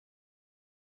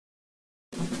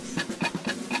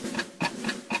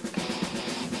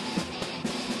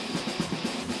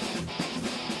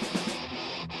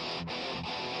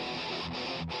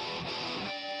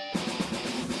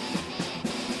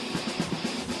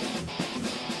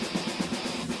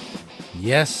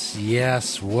Yes,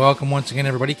 yes. Welcome once again,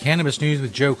 everybody. Cannabis News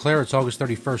with Joe Klare. It's August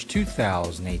 31st,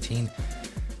 2018.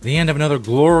 The end of another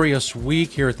glorious week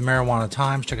here at the Marijuana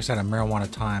Times. Check us out at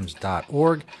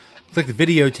marijuanatimes.org. Click the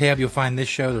video tab. You'll find this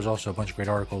show. There's also a bunch of great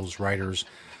articles, writers,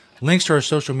 links to our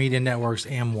social media networks,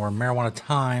 and more.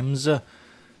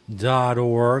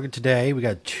 marijuanatimes.org. Today, we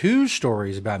got two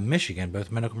stories about Michigan,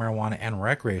 both medical marijuana and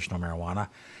recreational marijuana.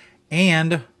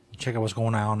 And check out what's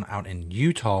going on out in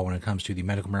Utah when it comes to the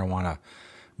medical marijuana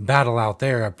battle out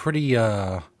there. A pretty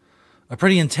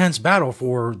intense battle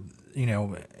for,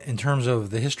 in terms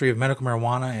of the history of medical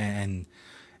marijuana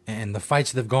and the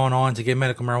fights that have gone on to get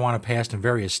medical marijuana passed in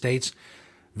various states.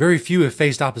 Very few have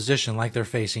faced opposition like they're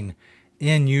facing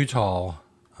in Utah.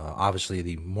 Obviously,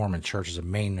 the Mormon Church is a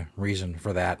main reason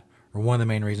for that, or one of the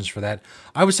main reasons for that.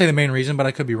 I would say the main reason, but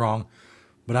I could be wrong.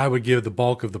 But I would give the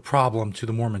bulk of the problem to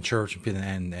the Mormon Church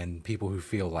and people who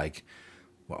feel like,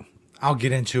 well, I'll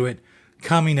get into it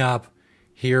coming up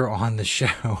here on the show.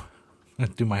 I'm going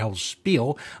to do my whole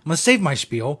spiel. I'm going to save my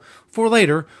spiel for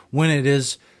later when it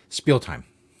is spiel time.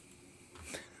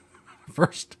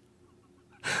 First,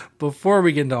 before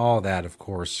we get into all that, of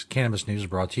course, Cannabis News is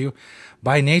brought to you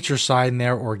by Natureside and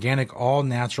their organic,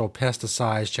 all-natural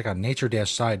pesticides. Check out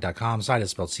nature-side.com. Side is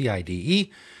spelled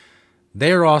C-I-D-E.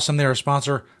 They're awesome. They're a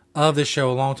sponsor of this show,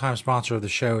 a longtime sponsor of the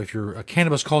show. If you're a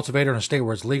cannabis cultivator in a state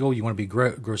where it's legal, you want to be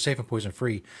grow safe and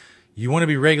poison-free, you want to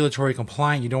be regulatory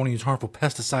compliant, you don't want to use harmful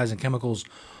pesticides and chemicals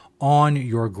on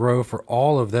your grow. For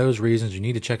all of those reasons, you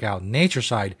need to check out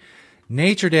Natureside,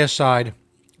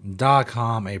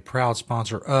 nature-side.com, a proud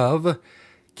sponsor of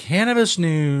Cannabis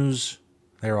News.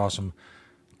 They're awesome.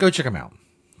 Go check them out.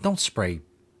 Don't spray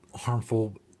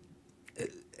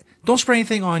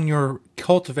anything on your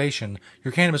cultivation,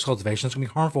 your cannabis cultivation. It's going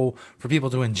to be harmful for people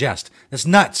to ingest. That's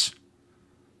nuts.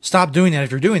 Stop doing that.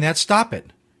 If you're doing that, stop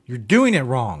it. You're doing it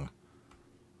wrong.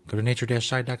 Go to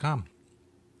nature-side.com.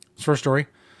 This first story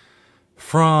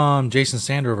from Jason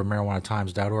Sander over at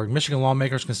marijuanatimes.org. Michigan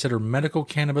lawmakers consider medical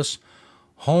cannabis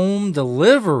home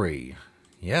delivery.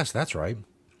 Yes, that's right.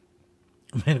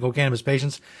 Medical cannabis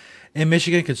patients in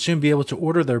Michigan could soon be able to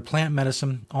order their plant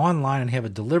medicine online and have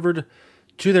it delivered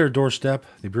to their doorstep.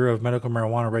 The Bureau of Medical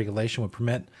Marijuana Regulation would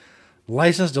permit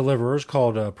licensed deliverers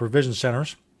called provision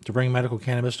centers to bring medical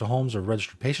cannabis to homes of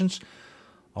registered patients.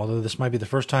 Although this might be the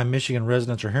first time Michigan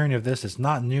residents are hearing of this, it's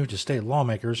not new to state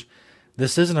lawmakers.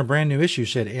 This isn't a brand new issue,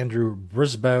 said Andrew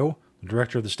Brisboe, the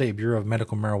director of the State Bureau of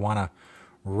Medical Marijuana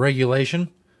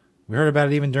Regulation. We heard about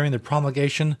it even during the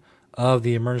promulgation of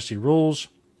the emergency rules,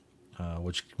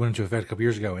 which went into effect a couple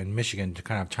years ago in Michigan to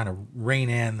kind of trying to rein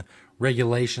in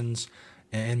regulations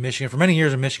in Michigan. For many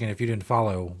years in Michigan, if you didn't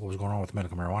follow what was going on with the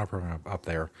medical marijuana program up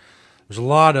there, there's a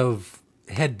lot of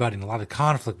headbutting, a lot of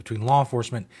conflict between law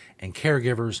enforcement and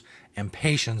caregivers and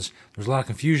patients. There's a lot of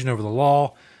confusion over the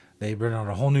law. They bring out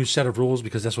a whole new set of rules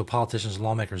because that's what politicians and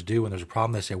lawmakers do. When there's a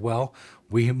problem, they say, well,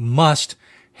 we must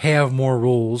have more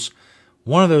rules.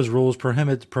 One of those rules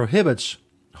prohibits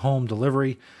home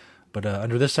delivery, but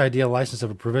under this idea, under the license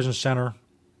of a provision center,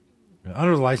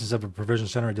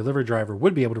 a delivery driver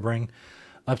would be able to bring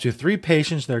up to 3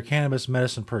 patients their cannabis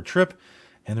medicine per trip,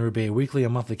 and there would be a weekly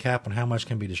and monthly cap on how much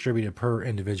can be distributed per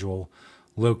individual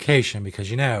location, because,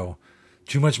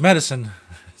 too much medicine,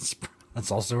 that's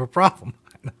also a problem.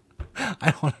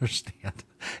 I don't understand.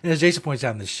 And as Jason points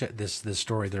out in this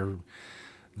story,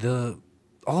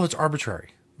 all of it's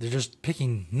arbitrary. They're just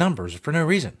picking numbers for no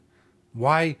reason.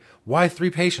 Why 3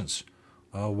 patients?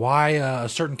 Why a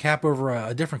certain cap over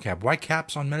a different cap? Why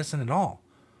caps on medicine at all?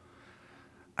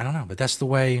 I don't know, but that's the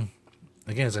way,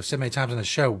 again, as I've said many times on the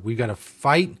show, we've got to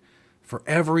fight for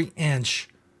every inch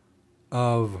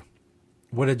of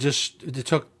what it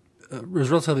took. It was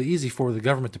relatively easy for the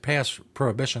government to pass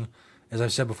prohibition, as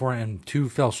I've said before, in 2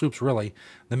 fell swoops, really.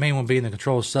 The main one being the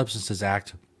Controlled Substances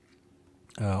Act,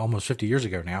 almost 50 years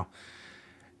ago now.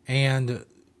 And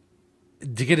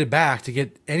to get it back, to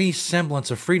get any semblance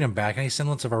of freedom back, any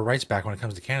semblance of our rights back when it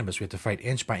comes to cannabis, we have to fight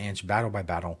inch by inch, battle by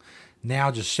battle.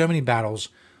 Now, just so many battles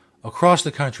across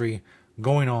the country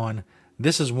going on.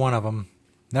 This is one of them.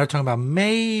 Now they're talking about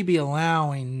maybe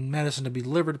allowing medicine to be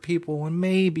delivered to people, and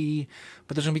maybe,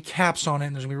 but there's going to be caps on it,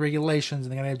 and there's going to be regulations,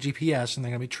 and they're going to have GPS, and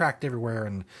they're going to be tracked everywhere,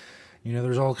 and,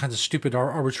 there's all kinds of stupid,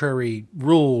 arbitrary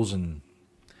rules, and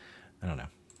I don't know.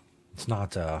 It's not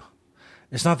the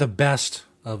best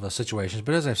of situations,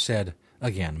 but as I've said,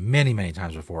 again, many, many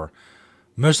times before,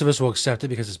 most of us will accept it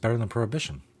because it's better than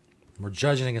prohibition. We're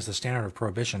judging against the standard of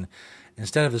prohibition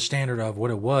instead of the standard of what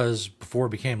it was before it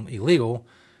became illegal.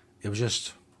 It was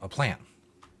just a plant.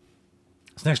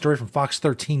 This next story from Fox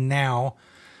 13 Now.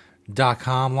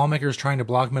 Lawmakers trying to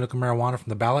block medical marijuana from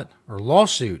the ballot, or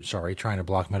lawsuit, sorry, trying to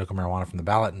block medical marijuana from the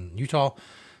ballot in Utah,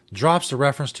 drops the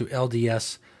reference to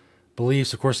LDS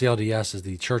beliefs. Of course, the LDS is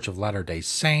the Church of Latter-day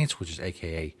Saints, which is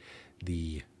AKA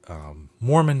the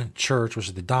Mormon Church, which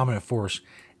is the dominant force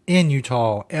in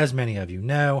Utah, as many of you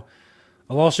know.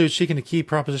 A lawsuit seeking to keep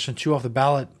Proposition 2 off the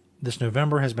ballot this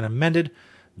November has been amended,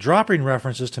 dropping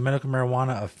references to medical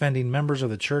marijuana offending members of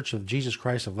the Church of Jesus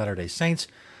Christ of Latter-day Saints.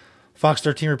 Fox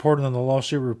 13 reported on the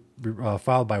lawsuit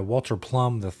filed by Walter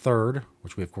Plum III,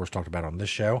 which we, of course, talked about on this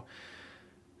show.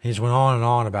 He just went on and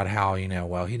on about how,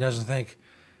 well, he doesn't think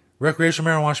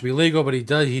recreational marijuana should be legal, but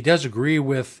he does agree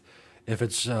with if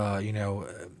it's,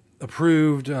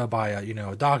 approved by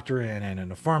a doctor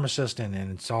and a pharmacist, and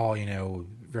it's all,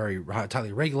 very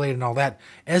tightly regulated and all that,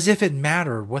 as if it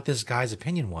mattered what this guy's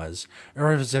opinion was,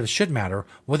 or as if it should matter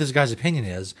what this guy's opinion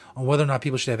is on whether or not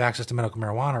people should have access to medical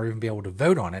marijuana or even be able to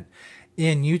vote on it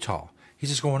in Utah. He's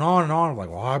just going on and on, like,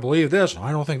 well, I believe this, and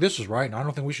I don't think this is right, and I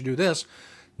don't think we should do this.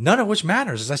 None of which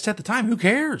matters. As I said at the time, who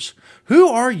cares? Who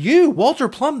are you? Walter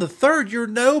Plum III, you're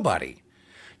nobody.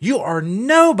 You are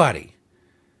nobody.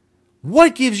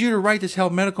 What gives you the right to tell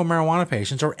medical marijuana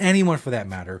patients, or anyone for that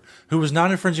matter, who is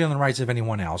not infringing on the rights of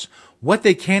anyone else, what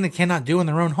they can and cannot do in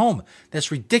their own home?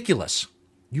 That's ridiculous.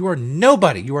 You are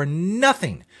nobody. You are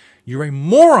nothing. You're a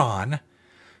moron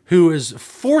who is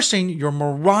forcing your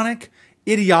moronic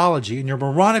ideology and your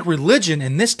moronic religion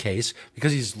in this case,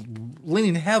 because he's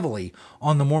leaning heavily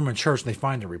on the Mormon Church. They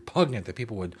find it repugnant that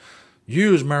people would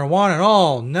use marijuana at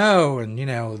all. No. And,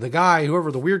 the guy,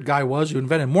 whoever the weird guy was who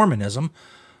invented Mormonism,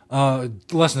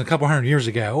 less than a couple hundred years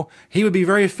ago, he would be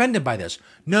very offended by this.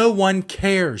 No one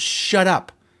cares. Shut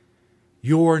up.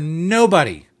 You're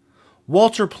nobody.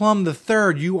 Walter Plum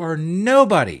III, you are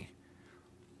nobody.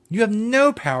 You have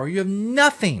no power. You have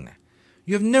nothing.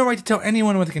 You have no right to tell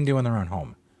anyone what they can do in their own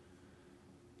home.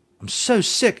 I'm so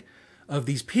sick of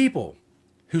these people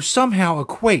who somehow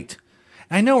equate,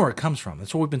 and I know where it comes from.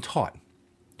 That's what we've been taught.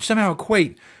 Somehow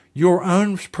equate your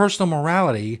own personal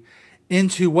morality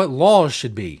into what laws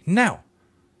should be. No,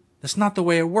 that's not the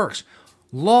way it works.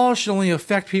 Laws should only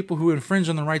affect people who infringe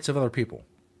on the rights of other people.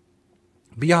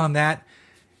 Beyond that,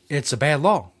 it's a bad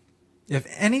law. If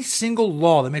any single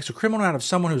law that makes a criminal out of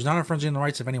someone who's not infringing on the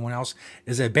rights of anyone else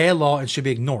is a bad law and should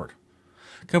be ignored.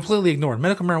 Completely ignored.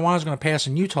 Medical marijuana is going to pass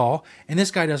in Utah, and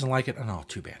this guy doesn't like it. Oh,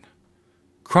 too bad.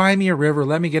 Cry me a river.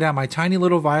 Let me get out my tiny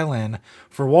little violin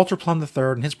for Walter Plum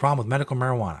III and his problem with medical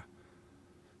marijuana.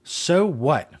 So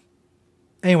what?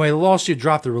 Anyway, the lawsuit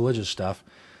dropped the religious stuff,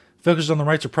 focuses on the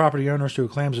rights of property owners who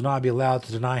it claims will not be allowed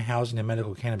to deny housing to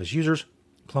medical cannabis users.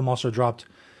 Plum also dropped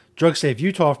Drug Safe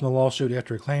Utah from the lawsuit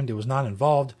after it claimed it was not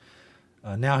involved.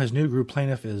 Now his new group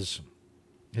is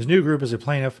a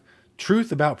plaintiff.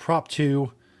 Truth about Prop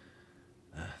 2.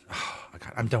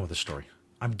 I'm done with this story.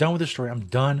 I'm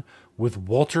done with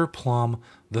Walter Plum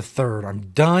III.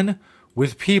 I'm done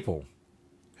with people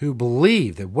who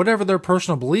believe that whatever their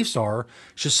personal beliefs are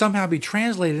should somehow be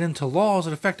translated into laws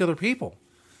that affect other people.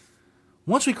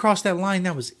 Once we crossed that line,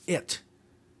 that was it.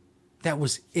 That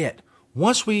was it.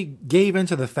 Once we gave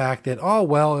into the fact that, oh,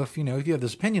 well, if you have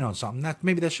this opinion on something,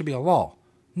 maybe that should be a law.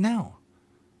 No.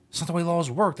 It's not the way laws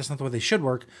work. That's not the way they should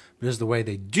work, but it's the way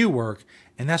they do work,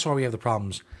 and that's why we have the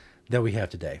problems that we have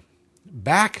today.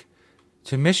 Back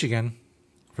to Michigan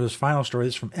for this final story.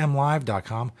 This is from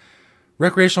mlive.com.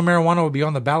 Recreational marijuana will be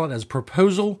on the ballot as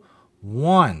Proposal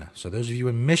 1. So those of you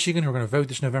in Michigan who are going to vote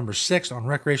this November 6th on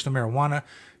recreational marijuana,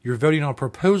 you're voting on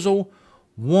Proposal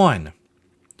 1.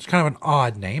 It's kind of an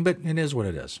odd name, but it is what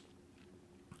it is.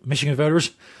 Michigan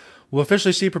voters will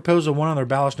officially see Proposal 1 on their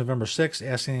ballots November 6th,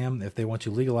 asking them if they want to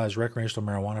legalize recreational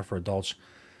marijuana for adults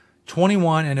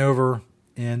 21 and over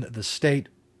in the state.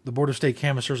 The Board of State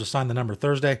Canvassers assigned the number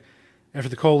Thursday after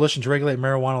the Coalition to Regulate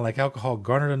Marijuana Like Alcohol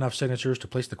garnered enough signatures to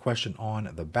place the question on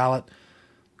the ballot.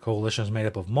 The coalition is made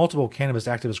up of multiple cannabis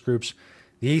activist groups,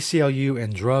 the ACLU,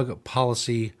 and drug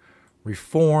policy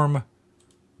reform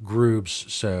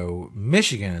groups. So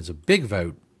Michigan is a big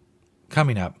vote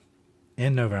coming up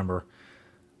in November.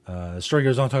 The story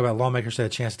goes on to talk about lawmakers had a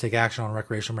chance to take action on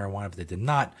recreational marijuana, but they did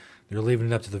not. They're leaving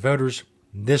it up to the voters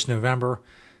this November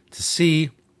to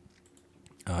see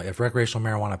if recreational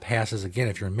marijuana passes. Again,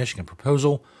 if you're in Michigan,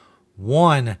 Proposal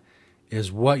 1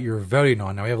 is what you're voting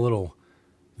on. Now, we have a little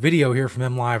video here from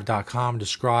mlive.com,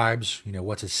 describes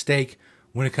what's at stake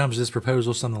when it comes to this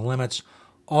proposal, some of the limits,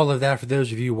 all of that. For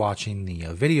those of you watching the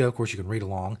video, of course, you can read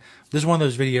along. This is one of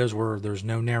those videos where there's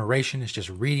no narration. It's just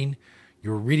reading.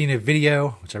 You're reading a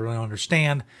video, which I really don't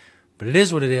understand, but it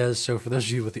is what it is. So for those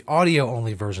of you with the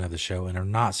audio-only version of the show and are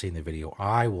not seeing the video,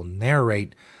 I will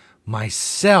narrate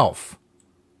myself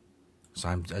So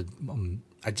I'm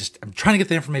trying to get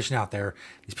the information out there.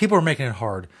 These people are making it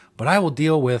hard, but I will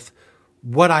deal with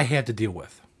what I had to deal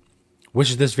with, which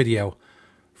is this video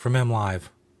from mlive.com.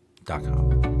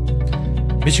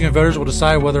 Michigan voters will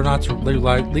decide whether or not to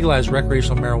legalize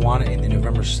recreational marijuana in the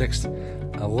November 6th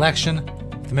election.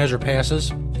 If the measure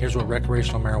passes, here's what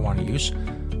recreational marijuana use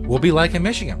will be like in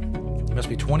Michigan. You must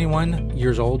be 21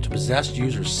 years old to possess,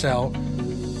 use, or sell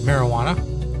marijuana.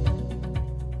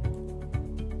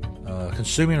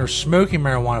 Consuming or smoking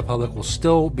marijuana in public will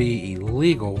still be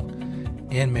illegal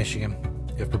in Michigan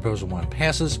if Proposal 1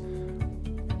 passes.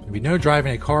 There will be no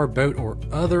driving a car, boat, or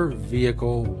other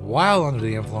vehicle while under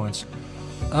the influence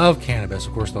of cannabis.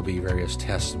 Of course, there'll be various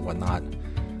tests and whatnot.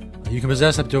 You can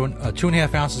possess up to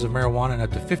 2.5 ounces of marijuana and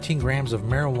up to 15 grams of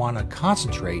marijuana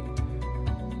concentrate.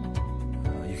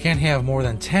 You can't have more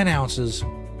than 10 ounces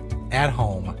at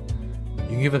home. You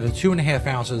can give up to 2.5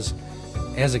 ounces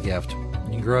as a gift.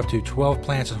 You can grow up to 12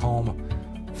 plants at home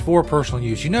for personal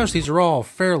use. You notice these are all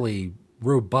fairly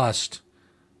robust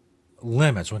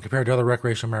limits when compared to other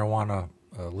recreational marijuana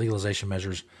legalization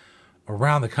measures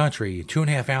around the country.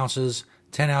 2.5 ounces,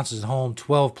 10 ounces at home,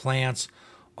 12 plants,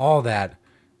 all that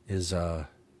is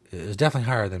definitely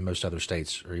higher than most other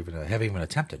states or even have even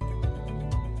attempted.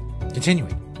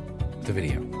 Continuing the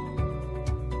video.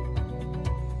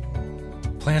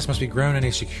 Plants must be grown in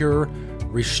a secure,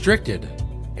 restricted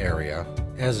area,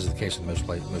 as is the case in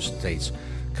most states.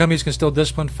 Companies can still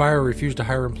discipline, fire, or refuse to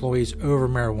hire employees over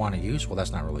marijuana use. Well,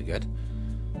 that's not really good,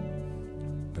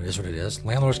 but it is what it is.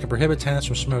 Landlords can prohibit tenants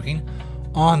from smoking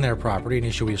on their property, an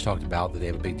issue we just talked about that they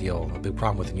have a big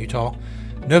problem with in Utah.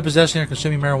 No possessing or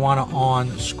consuming marijuana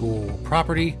on school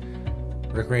property.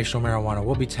 Recreational marijuana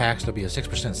will be taxed. There'll be a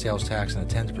 6% sales tax and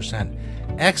a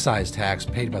 10% excise tax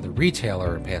paid by the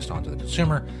retailer and passed on to the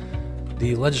consumer.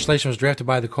 The legislation was drafted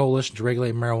by the Coalition to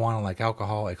Regulate Marijuana Like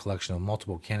Alcohol, a collection of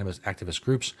multiple cannabis activist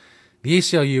groups, the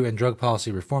ACLU, and drug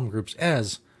policy reform groups,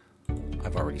 as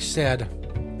I've already said.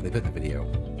 They put in the video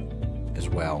as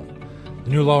well.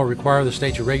 The new law will require the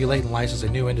state to regulate and license a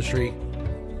new industry.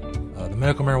 The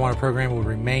medical marijuana program will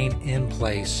remain in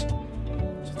place.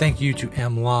 So thank you to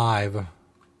MLive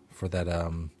for that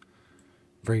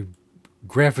very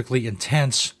graphically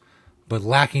intense but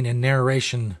lacking in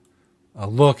narration a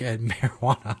look at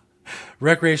marijuana,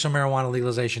 recreational marijuana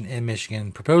legalization in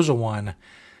Michigan. Proposal 1.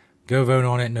 Go vote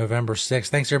on it November 6th.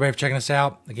 Thanks, everybody, for checking us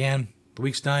out. Again, the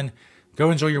week's done. Go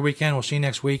enjoy your weekend. We'll see you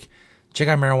next week. Check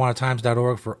out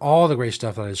marijuanatimes.org for all the great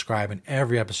stuff that I describe in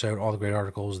every episode, all the great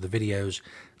articles, the videos.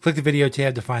 Click the video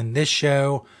tab to find this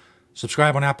show.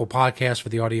 Subscribe on Apple Podcasts for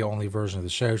the audio-only version of the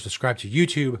show. Subscribe to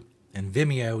YouTube and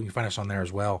Vimeo. You can find us on there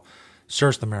as well.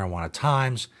 Search the Marijuana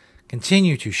Times.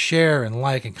 Continue to share and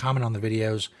like and comment on the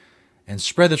videos and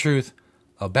spread the truth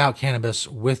about cannabis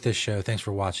with this show. Thanks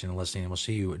for watching and listening, and we'll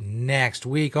see you next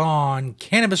week on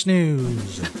Cannabis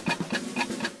News.